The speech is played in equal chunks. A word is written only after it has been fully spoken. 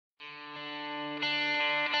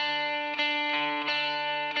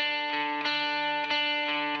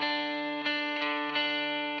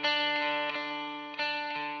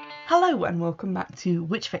Hello and welcome back to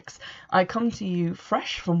Witchfix. I come to you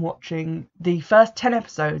fresh from watching the first 10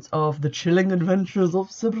 episodes of the Chilling Adventures of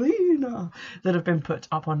Sabrina that have been put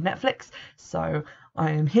up on Netflix. So I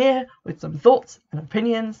am here with some thoughts and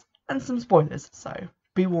opinions and some spoilers, so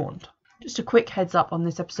be warned. Just a quick heads up on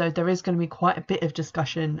this episode, there is going to be quite a bit of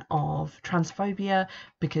discussion of transphobia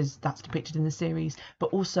because that's depicted in the series, but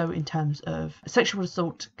also in terms of sexual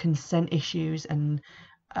assault, consent issues and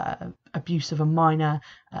abuse of a minor,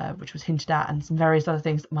 which was hinted at, and some various other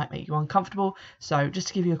things that might make you uncomfortable. So just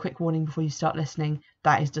to give you a quick warning before you start listening,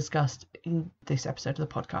 that is discussed in this episode of the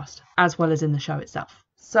podcast, as well as in the show itself.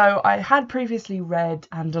 So I had previously read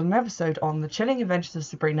and done an episode on the Chilling Adventures of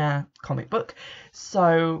Sabrina comic book,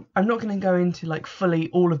 so I'm not going to go into like fully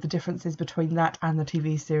all of the differences between that and the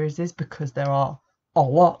TV series because there are a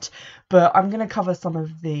lot, but I'm going to cover some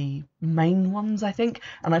of the main ones, I think,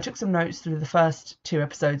 and I took some notes through the first 2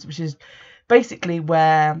 episodes, which is basically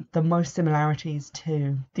where the most similarities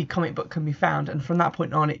to the comic book can be found, and from that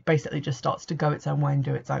point on it basically just starts to go its own way and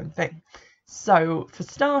do its own thing. So for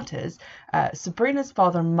starters, Sabrina's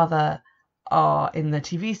father and mother are in the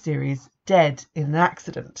TV series dead in an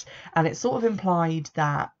accident, and it's sort of implied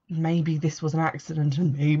that maybe this was an accident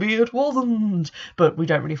and maybe it wasn't, but we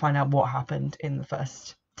don't really find out what happened in the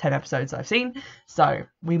first 10 episodes I've seen, so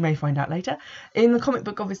we may find out later. In the comic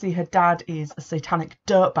book, obviously her dad is a satanic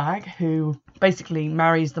dirtbag who basically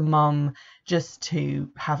marries the mum just to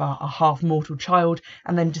have a half-mortal child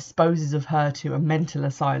and then disposes of her to a mental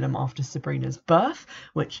asylum after Sabrina's birth,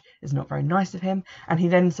 which is not very nice of him, and he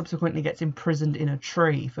then subsequently gets imprisoned in a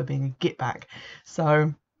tree for being a gitbag.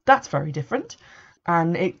 So that's very different,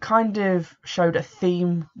 and it kind of showed a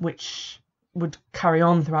theme which would carry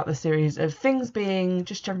on throughout the series of things being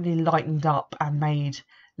just generally lightened up and made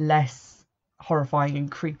less horrifying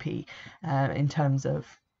and creepy in terms of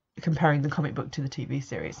comparing the comic book to the TV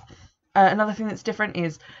series. Another thing that's different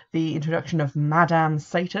is the introduction of Madame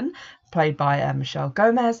Satan, played by Michelle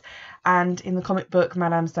Gomez, and in the comic book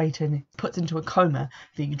Madame Satan puts into a coma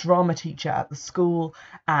the drama teacher at the school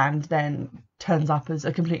and then turns up as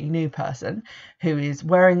a completely new person who is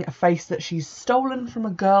wearing a face that she's stolen from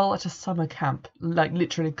a girl at a summer camp, like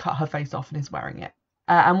literally cut her face off and is wearing it.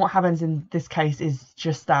 And what happens in this case is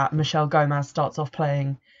just that Michelle Gomez starts off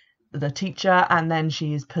playing the teacher and then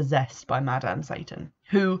she is possessed by Madame Satan,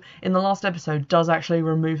 who in the last episode does actually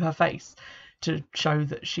remove her face to show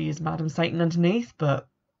that she is Madame Satan underneath, but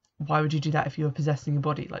why would you do that if you were possessing a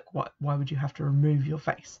body? Like, why would you have to remove your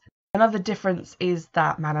face? Another difference is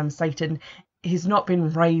that Madame Satan has not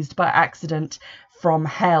been raised by accident from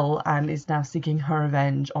hell and is now seeking her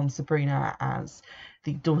revenge on Sabrina as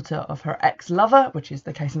the daughter of her ex-lover, which is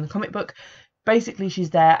the case in the comic book. Basically,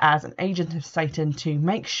 she's there as an agent of Satan to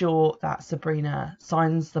make sure that Sabrina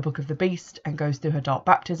signs the Book of the Beast and goes through her dark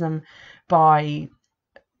baptism by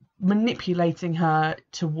manipulating her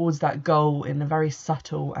towards that goal in a very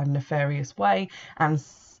subtle and nefarious way and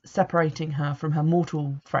separating her from her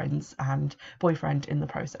mortal friends and boyfriend in the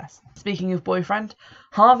process. Speaking of boyfriend,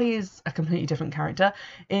 Harvey is a completely different character.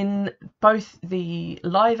 In both the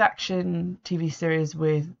live-action TV series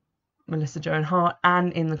with Melissa Joan Hart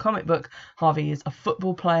and in the comic book, Harvey is a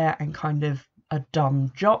football player and kind of a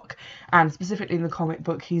dumb jock, and specifically in the comic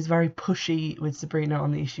book he's very pushy with Sabrina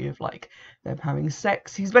on the issue of like them having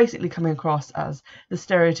sex. He's basically coming across as the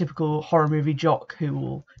stereotypical horror movie jock who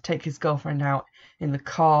will take his girlfriend out in the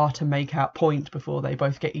car to make out point before they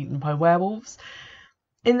both get eaten by werewolves.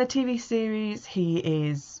 In the TV series he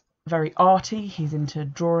is very arty, he's into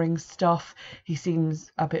drawing stuff, he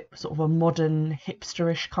seems a bit sort of a modern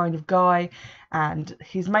hipsterish kind of guy, and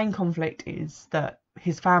his main conflict is that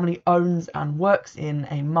his family owns and works in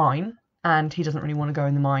a mine and he doesn't really want to go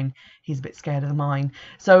in the mine. He's a bit scared of the mine,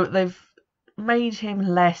 so they've made him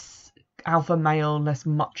less alpha male, less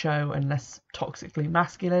macho and less toxically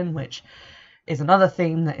masculine, which is another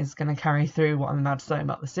theme that is going to carry through what I'm about to say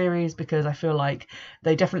about the series, because I feel like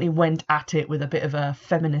they definitely went at it with a bit of a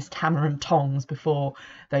feminist hammer and tongs before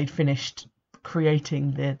they'd finished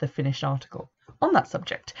creating the finished article. On that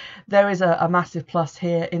subject, there is a massive plus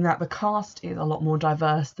here in that the cast is a lot more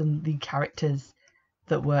diverse than the characters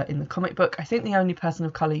that were in the comic book. I think the only person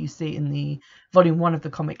of colour you see in the volume 1 of the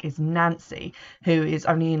comic is Nancy, who is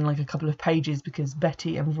only in like a couple of pages because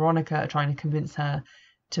Betty and Veronica are trying to convince her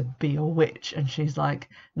to be a witch, and she's like,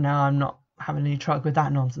 no, I'm not having any truck with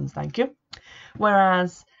that nonsense, thank you.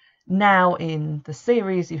 Whereas now in the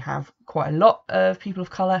series you have quite a lot of people of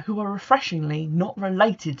colour who are refreshingly not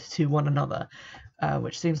related to one another,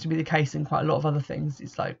 which seems to be the case in quite a lot of other things.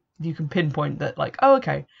 It's like you can pinpoint that, like, oh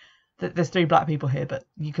okay, there's 3 black people here, but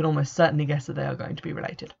you can almost certainly guess that they are going to be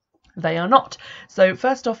related. they are not. So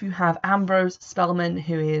first off, you have Ambrose Spellman,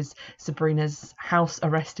 who is Sabrina's house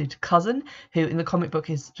arrested cousin, who in the comic book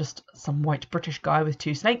is just some white British guy with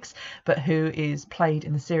 2 snakes, but who is played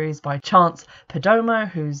in the series by Chance Perdomo,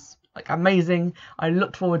 who's like amazing. I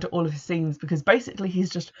looked forward to all of his scenes because basically he's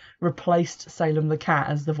just replaced Salem the cat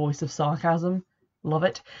as the voice of sarcasm. Love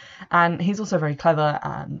it. And he's also very clever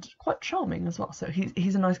and quite charming as well, so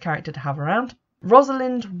he's a nice character to have around.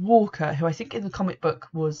 Rosalind Walker, who I think in the comic book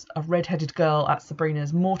was a red-headed girl at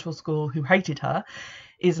Sabrina's mortal school who hated her,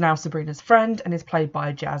 is now Sabrina's friend and is played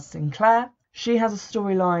by Jazz Sinclair. She has a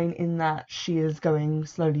storyline in that she is going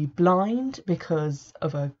slowly blind because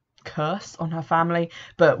of a curse on her family,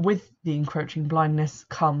 but with the encroaching blindness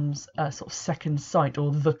comes a sort of second sight,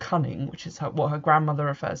 or the cunning, which is what her grandmother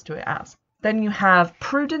refers to it as. Then you have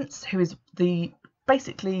Prudence, who is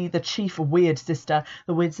basically the chief Weird Sister.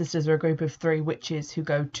 The Weird Sisters are a group of 3 witches who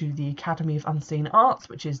go to the Academy of Unseen Arts,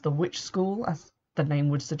 which is the witch school, as the name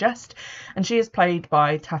would suggest. And she is played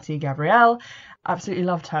by Tati Gabrielle. Absolutely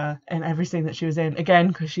loved her in every scene that she was in, again,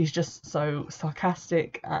 because she's just so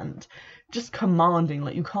sarcastic and just commanding.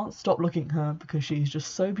 Like, you can't stop looking at her because she's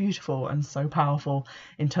just so beautiful and so powerful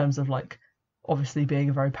in terms of, like, obviously being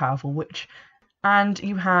a very powerful witch. And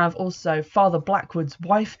you have also Father Blackwood's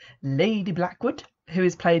wife, Lady Blackwood, who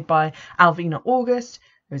is played by Alvina August,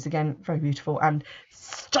 who is again very beautiful and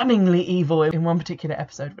stunningly evil in one particular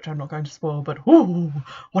episode, which I'm not going to spoil, but ooh,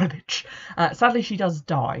 what a bitch. Sadly, she does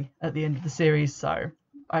die at the end of the series, so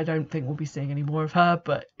I don't think we'll be seeing any more of her,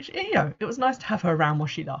 but you know, it was nice to have her around while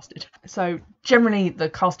she lasted. So generally, the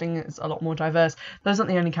casting is a lot more diverse. Those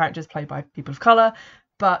aren't the only characters played by people of colour,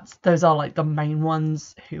 but those are like the main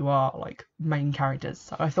ones who are like main characters.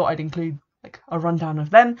 So I thought I'd include like a rundown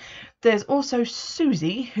of them. There's also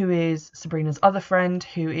Susie, who is Sabrina's other friend,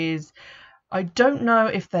 who is, I don't know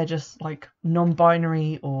if they're just like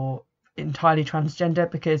non-binary or entirely transgender,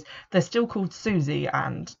 because they're still called Susie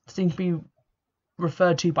and seem to be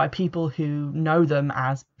referred to by people who know them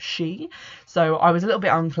as she. So I was a little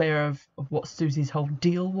bit unclear of what Susie's whole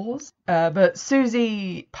deal was. But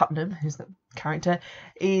Susie Putnam, who's the character,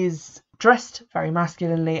 is dressed very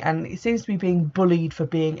masculinely and it seems to be being bullied for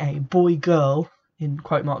being a boy girl, in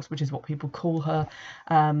quote marks, which is what people call her,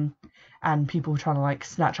 and people trying to like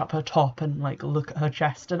snatch up her top and like look at her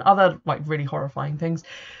chest and other like really horrifying things.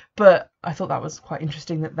 But I thought that was quite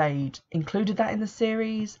interesting that they'd included that in the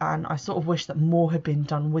series, and I sort of wish that more had been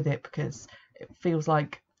done with it, because it feels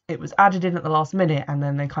like it was added in at the last minute and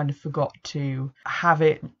then they kind of forgot to have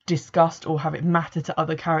it discussed or have it matter to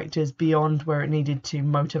other characters beyond where it needed to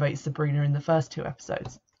motivate Sabrina in the first 2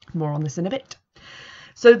 episodes. More on this in a bit.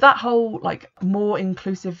 So that whole like more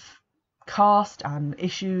inclusive cast and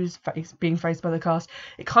issues being faced by the cast,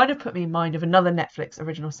 it kind of put me in mind of another Netflix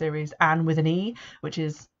original series, Anne with an E, which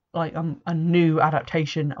is like a new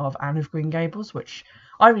adaptation of Anne of Green Gables, which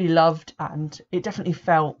I really loved, and it definitely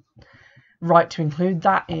felt right to include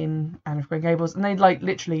that in Anne of Green Gables. And they like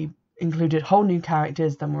literally included whole new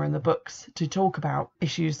characters than were in the books to talk about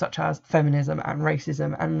issues such as feminism and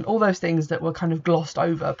racism and all those things that were kind of glossed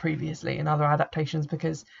over previously in other adaptations,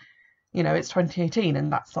 because you know, it's 2018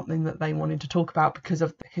 and that's something that they wanted to talk about because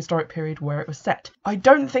of the historic period where it was set. I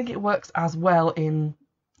don't think it works as well in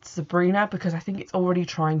Sabrina because I think it's already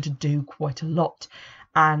trying to do quite a lot,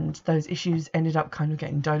 and those issues ended up kind of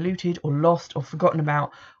getting diluted or lost or forgotten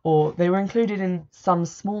about, or they were included in some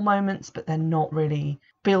small moments but they're not really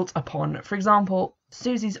built upon. For example,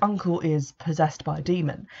 Susie's uncle is possessed by a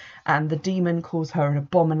demon, and the demon calls her an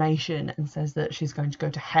abomination and says that she's going to go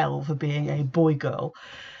to hell for being a boy girl.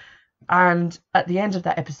 And at the end of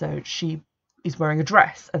that episode, she is wearing a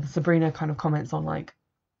dress, and Sabrina kind of comments on like,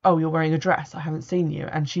 oh, you're wearing a dress, I haven't seen you.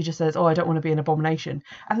 And she just says, oh, I don't want to be an abomination,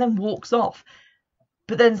 and then walks off.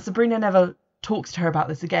 But then Sabrina never talks to her about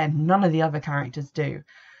this again. None of the other characters do.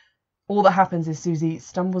 All that happens is Susie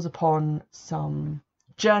stumbles upon some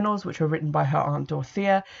journals which were written by her Aunt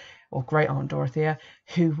Dorothea, or Great Aunt Dorothea,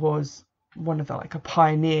 who was one of the like a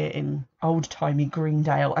pioneer in old-timey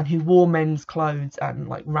Greendale and who wore men's clothes and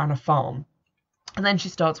like ran a farm. And then she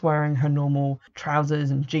starts wearing her normal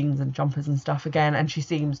trousers and jeans and jumpers and stuff again, and she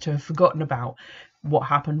seems to have forgotten about what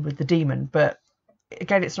happened with the demon. But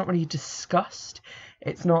again, it's not really discussed.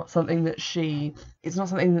 It's not something that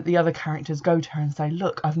the other characters go to her and say,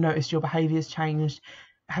 look, I've noticed your behaviour's changed.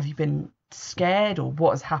 Have you been scared, or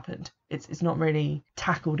what has happened? It's not really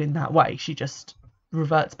tackled in that way. She just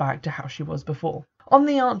reverts back to how she was before. On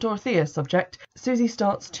the Aunt Dorothea subject, Susie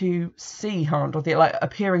starts to see her Aunt Dorothea, like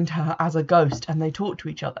appearing to her as a ghost, and they talk to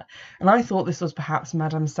each other. And I thought this was perhaps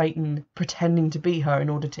Madame Satan pretending to be her in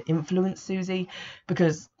order to influence Susie,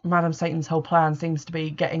 because Madame Satan's whole plan seems to be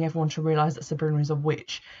getting everyone to realise that Sabrina is a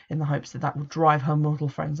witch, in the hopes that that will drive her mortal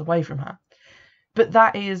friends away from her. But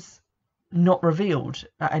that is not revealed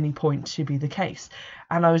at any point to be the case.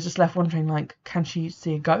 And I was just left wondering, like, can she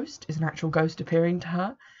see a ghost? Is an actual ghost appearing to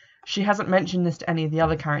her? She hasn't mentioned this to any of the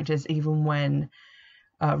other characters, even when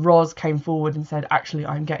Roz came forward and said, actually,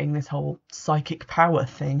 I'm getting this whole psychic power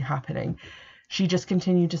thing happening. She just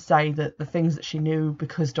continued to say that the things that she knew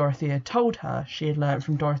because Dorothea had told her, she had learned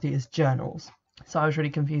from Dorothea's journals. So I was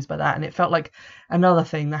really confused by that, and it felt like another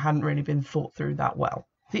thing that hadn't really been thought through that well.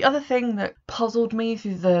 The other thing that puzzled me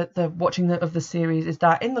through the watching of the series is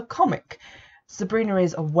that in the comic, Sabrina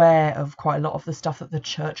is aware of quite a lot of the stuff that the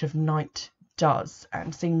Church of Night does,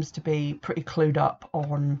 and seems to be pretty clued up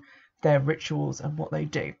on their rituals and what they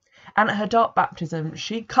do. And at her dark baptism,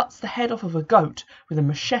 she cuts the head off of a goat with a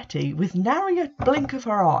machete with nary a blink of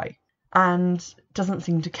her eye, and doesn't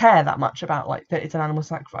seem to care that much about, like, that it's an animal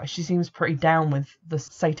sacrifice. She seems pretty down with the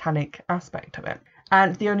satanic aspect of it.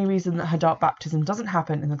 And the only reason that her dark baptism doesn't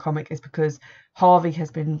happen in the comic is because Harvey has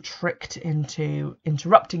been tricked into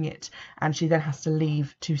interrupting it, and she then has to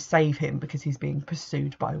leave to save him because he's being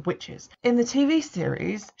pursued by witches. In the TV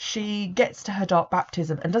series, she gets to her dark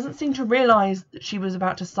baptism and doesn't seem to realise that she was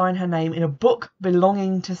about to sign her name in a book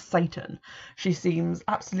belonging to Satan. She seems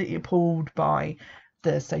absolutely appalled by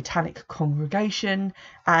the satanic congregation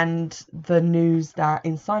and the news that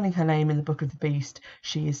in signing her name in the Book of the Beast,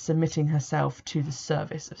 she is submitting herself to the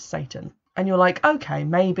service of Satan. And you're like, okay,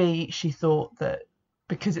 maybe she thought that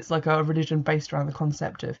because it's like a religion based around the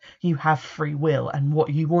concept of you have free will and what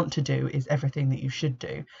you want to do is everything that you should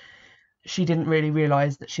do, she didn't really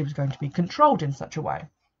realise that she was going to be controlled in such a way,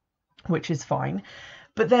 which is fine.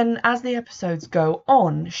 But then as the episodes go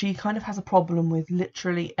on, she kind of has a problem with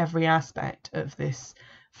literally every aspect of this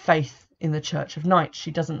faith in the Church of Night.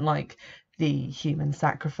 She doesn't like the human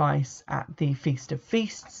sacrifice at the Feast of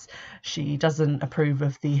Feasts. She doesn't approve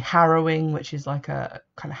of the harrowing, which is like a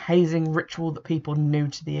kind of hazing ritual that people new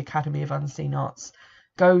to the Academy of Unseen Arts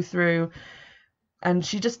go through. And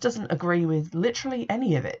she just doesn't agree with literally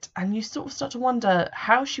any of it. And you sort of start to wonder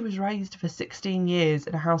how she was raised for 16 years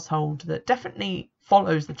in a household that definitely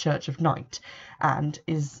follows the Church of Night and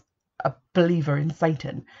is a believer in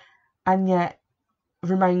Satan, and yet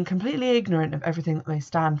remain completely ignorant of everything that they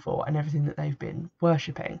stand for and everything that they've been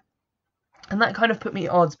worshipping. And that kind of put me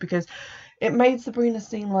at odds, because it made Sabrina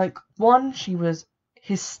seem like, one, she was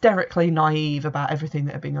hysterically naive about everything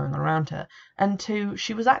that had been going on around her, and two,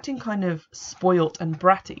 she was acting kind of spoilt and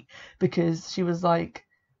bratty, because she was like,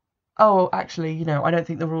 oh, actually, you know, I don't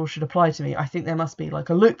think the rules should apply to me. I think there must be like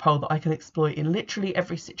a loophole that I can exploit in literally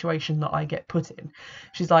every situation that I get put in.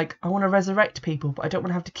 She's like, I want to resurrect people, but I don't want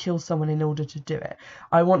to have to kill someone in order to do it.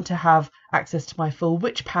 I want to have access to my full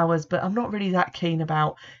witch powers, but I'm not really that keen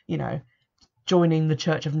about, you know, joining the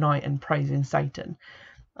Church of Night and praising Satan.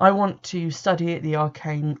 I want to study at the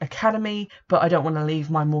Arcane Academy, but I don't want to leave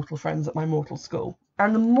my mortal friends at my mortal school.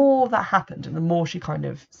 And the more that happened, and the more she kind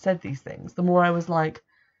of said these things, the more I was like,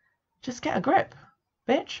 just get a grip,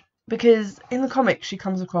 bitch. Because in the comics, she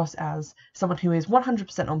comes across as someone who is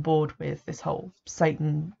 100% on board with this whole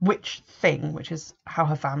Satan witch thing, which is how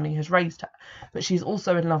her family has raised her. But she's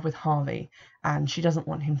also in love with Harvey, and she doesn't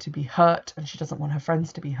want him to be hurt, and she doesn't want her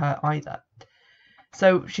friends to be hurt either.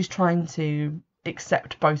 So she's trying to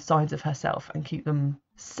accept both sides of herself and keep them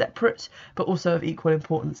separate, but also of equal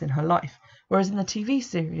importance in her life. Whereas in the TV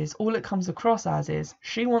series, all it comes across as is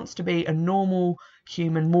she wants to be a normal,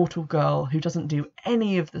 human, mortal girl who doesn't do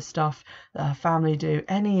any of the stuff that her family do,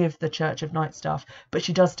 any of the Church of Night stuff, but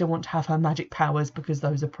she does still want to have her magic powers because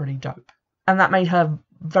those are pretty dope. And that made her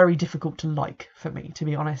very difficult to like for me, to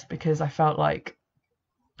be honest, because I felt like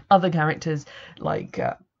other characters like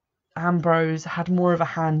Ambrose had more of a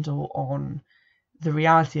handle on the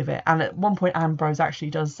reality of it. And at one point Ambrose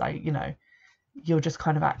actually does say, you know, you're just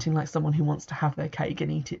kind of acting like someone who wants to have their cake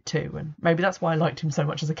and eat it too. And maybe that's why I liked him so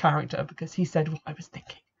much as a character, because he said what I was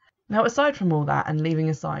thinking. Now, aside from all that, and leaving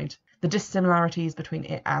aside the dissimilarities between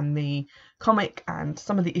it and the comic and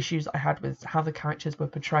some of the issues I had with how the characters were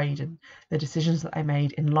portrayed and the decisions that they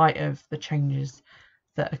made in light of the changes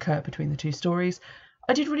that occurred between the two stories,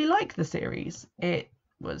 I did really like the series. It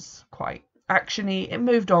was quite actiony, it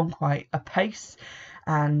moved on quite a pace,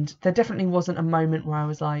 and there definitely wasn't a moment where I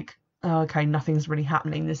was like, oh, okay, nothing's really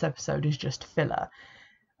happening, this episode is just filler.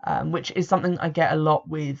 which is something I get a lot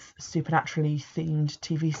with supernaturally themed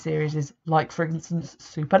TV series, is like, for instance,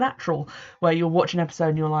 Supernatural, where you'll watch an episode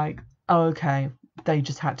and you're like, oh, okay, they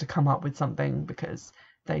just had to come up with something because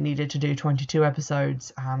they needed to do 22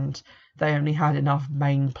 episodes and they only had enough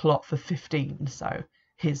main plot for 15, so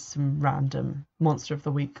here's some random Monster of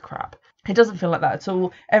the Week crap. It doesn't feel like that at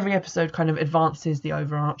all. Every episode kind of advances the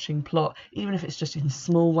overarching plot, even if it's just in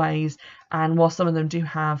small ways, and while some of them do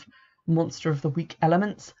have Monster of the Week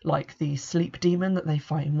elements, like the sleep demon that they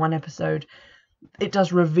fight in one episode, it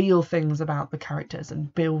does reveal things about the characters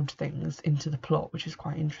and build things into the plot, which is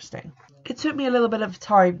quite interesting. It took me a little bit of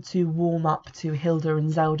time to warm up to Hilda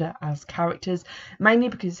and Zelda as characters, mainly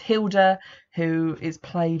because Hilda, who is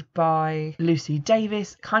played by Lucy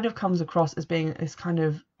Davis, kind of comes across as being this kind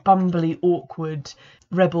of bumbly, awkward,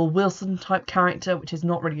 Rebel Wilson type character, which is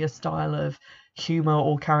not really a style of humour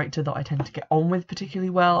or character that I tend to get on with particularly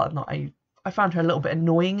well, and that I found her a little bit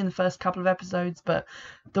annoying in the first couple of episodes, but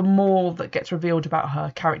the more that gets revealed about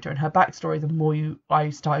her character and her backstory, the more I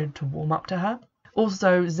started to warm up to her.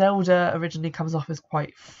 Also, Zelda originally comes off as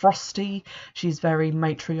quite frosty. She's very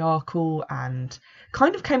matriarchal and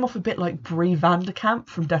kind of came off a bit like Brie Vanderkamp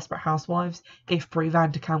from Desperate Housewives, if Brie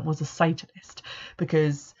Vanderkamp was a Satanist,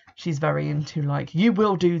 because she's very into, like, you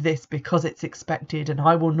will do this because it's expected and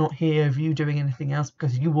I will not hear of you doing anything else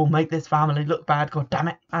because you will make this family look bad, god damn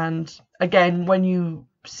it. And again, when you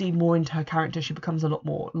see more into her character, she becomes a lot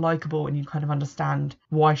more likeable and you kind of understand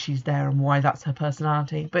why she's there and why that's her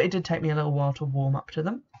personality. But it did take me a little while to warm up to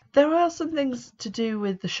them. There are some things to do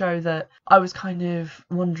with the show that I was kind of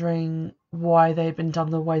wondering why they had been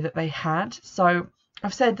done the way that they had. So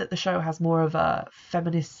I've said that the show has more of a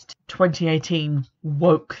feminist 2018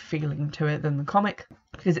 woke feeling to it than the comic,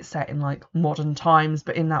 because it's set in like modern times,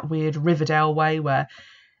 but in that weird Riverdale way where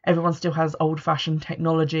everyone still has old-fashioned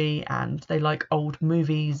technology and they like old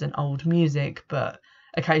movies and old music, but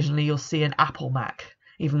occasionally you'll see an Apple Mac,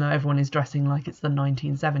 even though everyone is dressing like it's the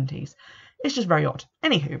 1970s. It's just very odd.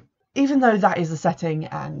 Anywho, even though that is the setting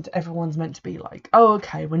and everyone's meant to be like, oh,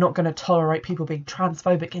 okay, we're not going to tolerate people being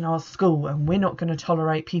transphobic in our school and we're not going to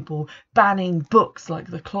tolerate people banning books like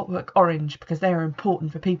The Clockwork Orange because they are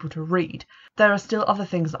important for people to read, there are still other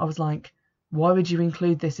things that I was like, why would you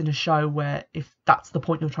include this in a show where, if that's the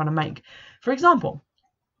point you're trying to make? For example,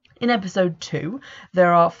 in episode 2,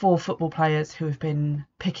 there are 4 football players who have been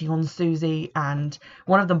picking on Susie, and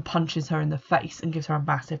one of them punches her in the face and gives her a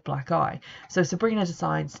massive black eye. So Sabrina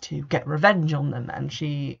decides to get revenge on them, and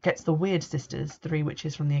she gets the Weird Sisters, 3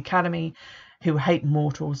 witches from the academy, who hate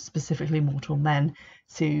mortals, specifically mortal men,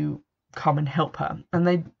 to come and help her. And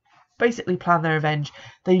they basically plan their revenge.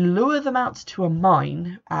 They lure them out to a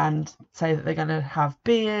mine and say that they're going to have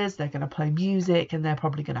beers, they're going to play music, and they're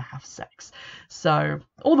probably going to have sex. So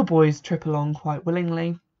all the boys trip along quite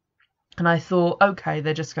willingly. And I thought, okay,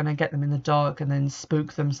 they're just going to get them in the dark and then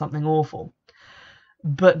spook them something awful.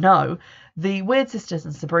 But no, the Weird Sisters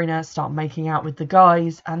and Sabrina start making out with the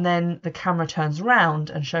guys, and then the camera turns around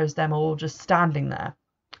and shows them all just standing there,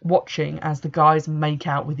 watching as the guys make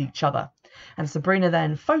out with each other. And Sabrina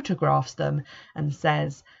then photographs them and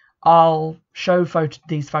says, I'll show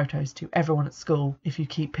these photos to everyone at school if you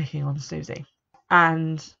keep picking on Susie.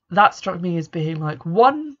 And that struck me as being like,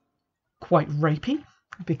 one, quite rapey,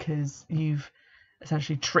 because you've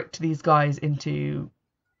essentially tricked these guys into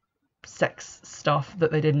sex stuff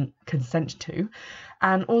that they didn't consent to.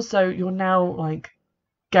 And also you're now like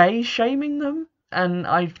gay shaming them. And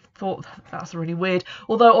I thought that's really weird.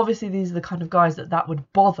 Although obviously these are the kind of guys that would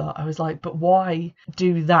bother. I was like, but why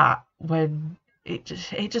do that when it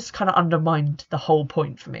just kind of undermined the whole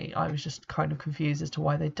point for me. I was just kind of confused as to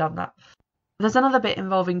why they'd done that. There's another bit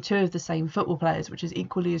involving 2 of the same football players, which is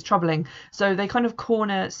equally as troubling. So they kind of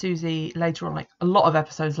corner Susie later on, like a lot of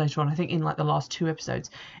episodes later on, I think in like the last 2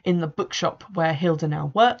 episodes, in the bookshop where Hilda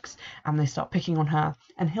now works, and they start picking on her.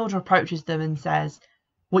 And Hilda approaches them and says,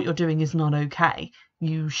 what you're doing is not okay.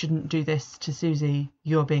 You shouldn't do this to Susie.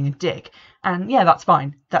 You're being a dick. And yeah, that's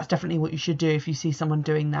fine. That's definitely what you should do if you see someone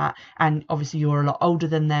doing that. And obviously you're a lot older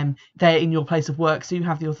than them. They're in your place of work, so you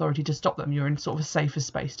have the authority to stop them. You're in sort of a safer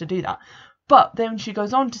space to do that. But then she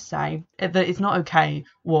goes on to say that it's not okay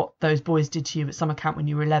what those boys did to you at summer camp when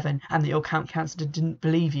you were 11, and that your camp counselor didn't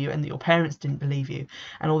believe you, and that your parents didn't believe you,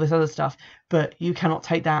 and all this other stuff. But you cannot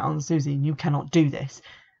take that on Susie, and you cannot do this.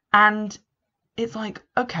 And it's like,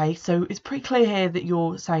 okay, so it's pretty clear here that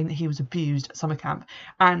you're saying that he was abused at summer camp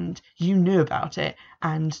and you knew about it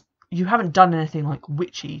and you haven't done anything like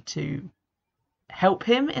witchy to help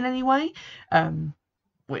him in any way.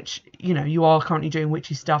 which, you know, you are currently doing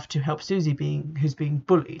witchy stuff to help Susie who's being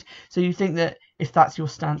bullied. So you think that if that's your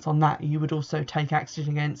stance on that, you would also take action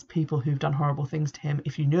against people who've done horrible things to him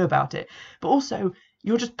if you knew about it. But also,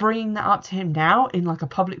 you're just bringing that up to him now in like a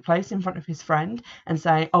public place in front of his friend and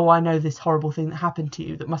saying, oh, I know this horrible thing that happened to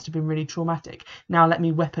you that must have been really traumatic. Now let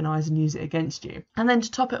me weaponize and use it against you. And then to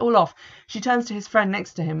top it all off, she turns to his friend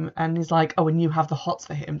next to him and is like, oh, and you have the hots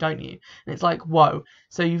for him, don't you? And it's like, whoa.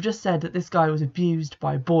 So you've just said that this guy was abused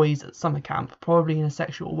by boys at summer camp, probably in a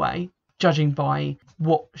sexual way, judging by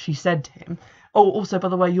what she said to him. Oh, also, by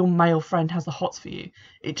the way, your male friend has the hots for you.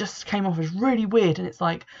 It just came off as really weird. And it's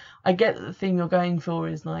like, I get that the thing you're going for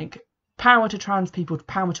is like power to trans people,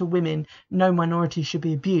 power to women, no minority should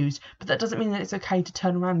be abused. But that doesn't mean that it's okay to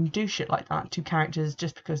turn around and do shit like that to characters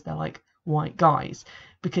just because they're like white guys.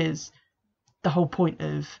 Because the whole point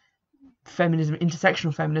of feminism,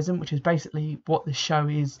 intersectional feminism, which is basically what this show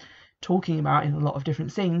is talking about in a lot of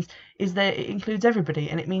different scenes, is that it includes everybody.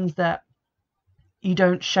 And it means that you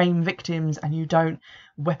don't shame victims and you don't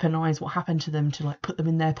weaponize what happened to them to like put them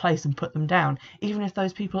in their place and put them down, even if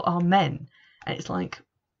those people are men. And it's like,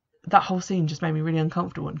 that whole scene just made me really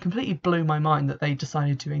uncomfortable and completely blew my mind that they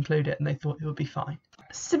decided to include it and they thought it would be fine.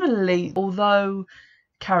 Similarly, although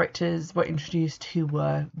characters were introduced who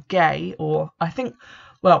were gay, or I think,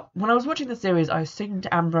 well, when I was watching the series, I assumed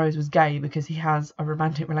Ambrose was gay because he has a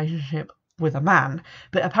romantic relationship with a man,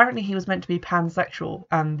 but apparently he was meant to be pansexual,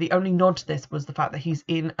 and the only nod to this was the fact that he's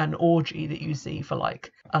in an orgy that you see for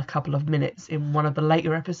like a couple of minutes in one of the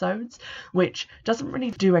later episodes, which doesn't really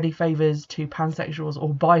do any favours to pansexuals or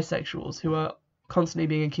bisexuals who are constantly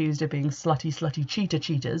being accused of being slutty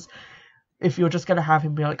cheaters. If you're just going to have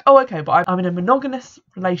him be like, oh, okay, but I'm in a monogamous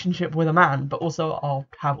relationship with a man, but also I'll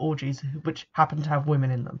have orgies which happen to have women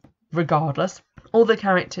in them. Regardless, all the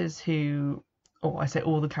characters who, or I say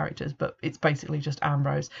all the characters, but it's basically just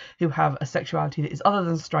Ambrose, who have a sexuality that is other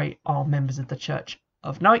than straight, are members of the Church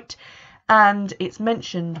of Night. And it's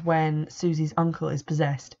mentioned when Susie's uncle is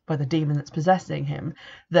possessed by the demon that's possessing him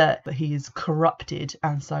that he is corrupted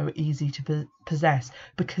and so easy to possess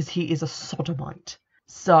because he is a sodomite.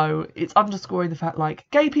 So it's underscoring the fact, like,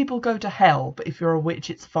 gay people go to hell, but if you're a witch,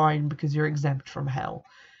 it's fine because you're exempt from hell.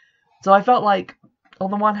 So I felt like,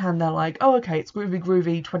 on the one hand, they're like, oh, okay, it's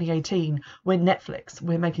groovy 2018. We're Netflix.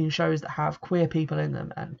 We're making shows that have queer people in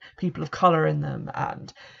them and people of colour in them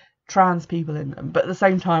and trans people in them. But at the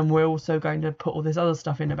same time, we're also going to put all this other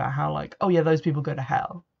stuff in about how, like, oh, yeah, those people go to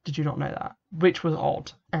hell. Did you not know that? Which was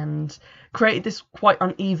odd and created this quite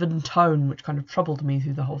uneven tone, which kind of troubled me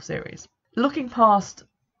through the whole series. Looking past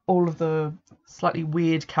all of the slightly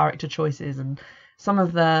weird character choices and some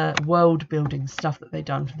of the world building stuff that they've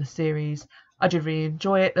done for the series, I did really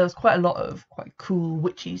enjoy it. There was quite a lot of quite cool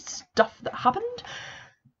witchy stuff that happened,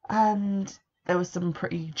 and there was some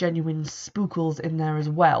pretty genuine spookles in there as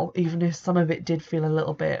well, even if some of it did feel a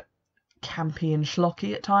little bit campy and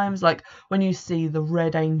schlocky at times. Like when you see the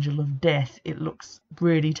Red Angel of Death, it looks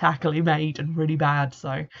really tackily made and really bad,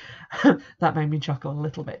 so that made me chuckle a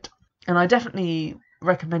little bit. And I definitely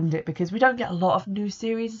recommend it because we don't get a lot of new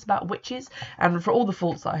series about witches, and for all the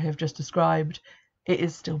faults that I have just described, it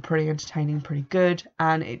is still pretty entertaining, pretty good,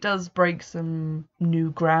 and it does break some new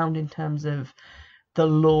ground in terms of the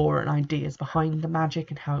lore and ideas behind the magic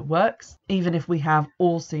and how it works. Even if we have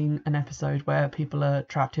all seen an episode where people are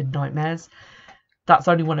trapped in nightmares, that's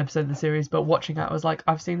only one episode of the series, but watching it I was like,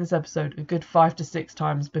 I've seen this episode a good 5 to 6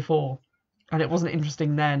 times before, and it wasn't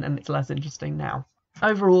interesting then and it's less interesting now.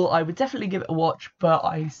 Overall, I would definitely give it a watch, but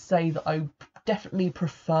I say that I definitely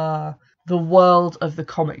prefer the world of the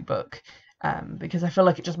comic book, because I feel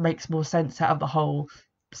like it just makes more sense out of the whole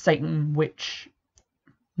Satan, witch,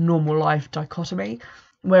 normal life dichotomy,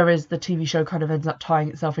 whereas the TV show kind of ends up tying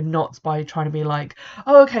itself in knots by trying to be like,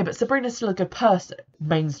 oh, okay, but Sabrina's still a good person.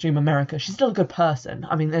 Mainstream America, she's still a good person.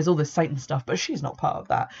 I mean, there's all this Satan stuff, but she's not part of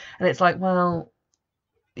that. And it's like, well,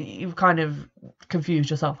 you've kind of confused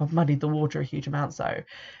yourself. I've muddied the water a huge amount. So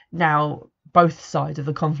now both sides of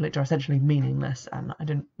the conflict are essentially meaningless, and I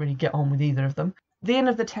didn't really get on with either of them. The end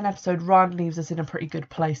of the 10-episode run leaves us in a pretty good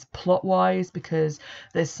place plot-wise because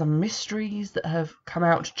there's some mysteries that have come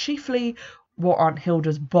out, chiefly what Aunt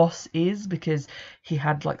Hilda's boss is, because he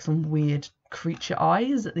had like some weird creature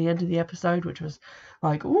eyes at the end of the episode, which was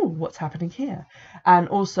like, ooh, what's happening here? And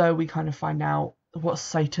also we kind of find out what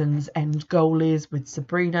Satan's end goal is with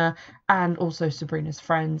Sabrina, and also Sabrina's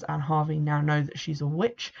friends and Harvey now know that she's a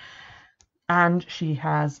witch, and she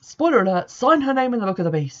has, spoiler alert, signed her name in the Book of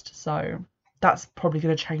the Beast, so that's probably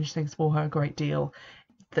going to change things for her a great deal.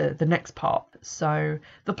 the next part. So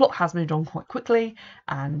the plot has moved on quite quickly,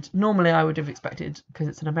 and normally I would have expected, because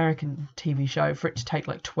it's an American TV show, for it to take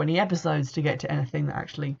like 20 episodes to get to anything that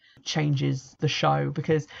actually changes the show,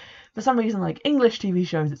 because for some reason, like English TV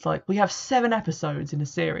shows, it's like we have 7 episodes in a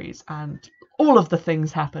series and all of the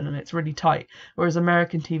things happen and it's really tight, whereas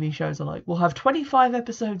American TV shows are like, we'll have 25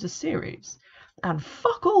 episodes a series and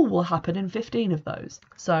fuck all will happen in 15 of those.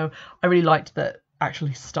 So I really liked that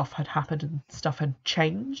actually stuff had happened and stuff had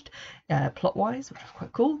changed plot-wise, which was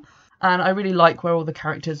quite cool. And I really like where all the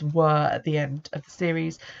characters were at the end of the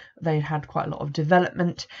series. They had quite a lot of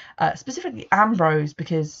development, specifically Ambrose,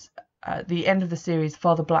 because at the end of the series,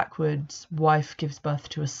 Father Blackwood's wife gives birth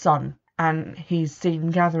to a son, and he's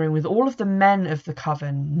seen gathering with all of the men of the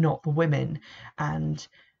coven, not the women, and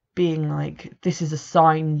being like, this is a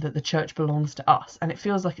sign that the church belongs to us. And it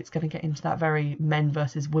feels like it's going to get into that very men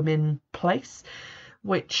versus women place,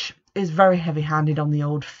 which is very heavy-handed on the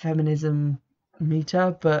old feminism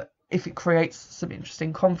meter, but if it creates some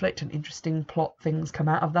interesting conflict and interesting plot things come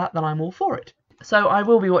out of that, then I'm all for it. So I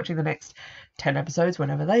will be watching the next 10 episodes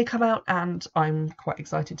whenever they come out, and I'm quite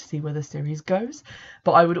excited to see where the series goes.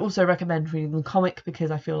 But I would also recommend reading the comic,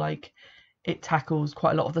 because I feel like it tackles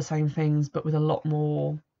quite a lot of the same things, but with a lot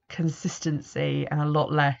more consistency and a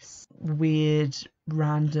lot less weird,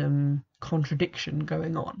 random contradiction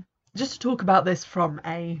going on. Just to talk about this from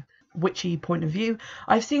a witchy point of view,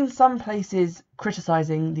 I've seen some places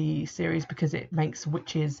criticising the series because it makes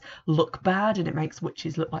witches look bad and it makes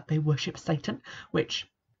witches look like they worship Satan, which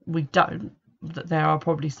we don't. There are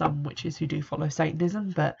probably some witches who do follow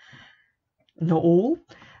Satanism, but not all.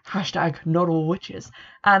 Hashtag not all witches.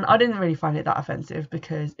 And I didn't really find it that offensive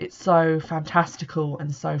because it's so fantastical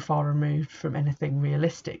and so far removed from anything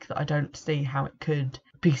realistic that I don't see how it could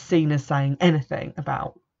be seen as saying anything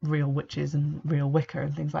about real witches and real Wicca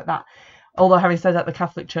and things like that. Although having said that, the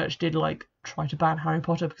Catholic Church did like try to ban Harry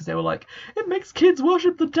Potter because they were like, it makes kids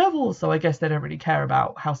worship the devil. So I guess they don't really care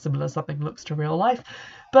about how similar something looks to real life.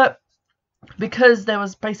 But because there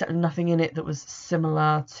was basically nothing in it that was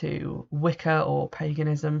similar to Wicca or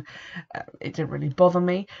paganism, it didn't really bother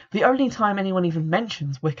me. The only time anyone even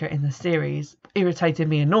mentions Wicca in the series irritated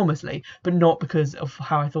me enormously, but not because of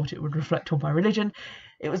how I thought it would reflect on my religion.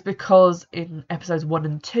 It was because in episodes 1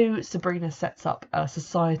 and 2, Sabrina sets up a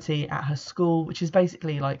society at her school, which is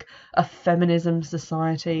basically like a feminism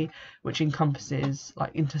society, which encompasses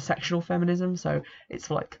like intersectional feminism. So it's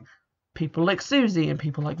like people like Susie and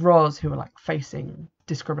people like Roz who are like facing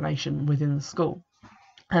discrimination within the school.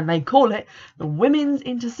 And they call it the Women's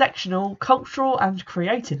Intersectional Cultural and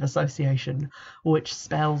Creative Association, which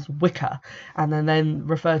spells Wicca, and then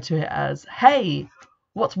refer to it as, hey,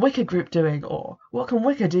 what's Wicca group doing? Or what can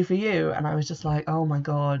Wicca do for you? And I was just like, oh my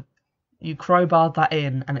god, you crowbarred that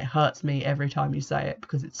in and it hurts me every time you say it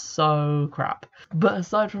because it's so crap. But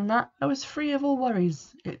aside from that, I was free of all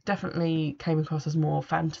worries. It definitely came across as more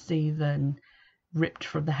fantasy than ripped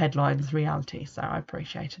from the headlines reality, so I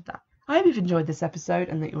appreciated that. I hope you've enjoyed this episode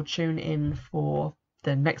and that you'll tune in for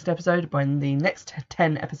the next episode when the next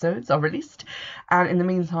 10 episodes are released. And in the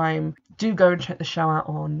meantime, do go and check the show out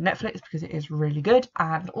on Netflix because it is really good.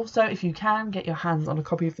 And also, if you can, get your hands on a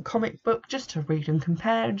copy of the comic book just to read and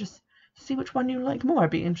compare and just see which one you like more. I'd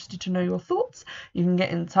be interested to know your thoughts. You can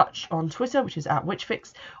get in touch on Twitter, which is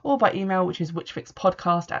 @Witchfix, or by email, which is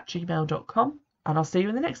witchfixpodcast@gmail.com. And I'll see you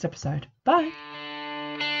in the next episode. Bye!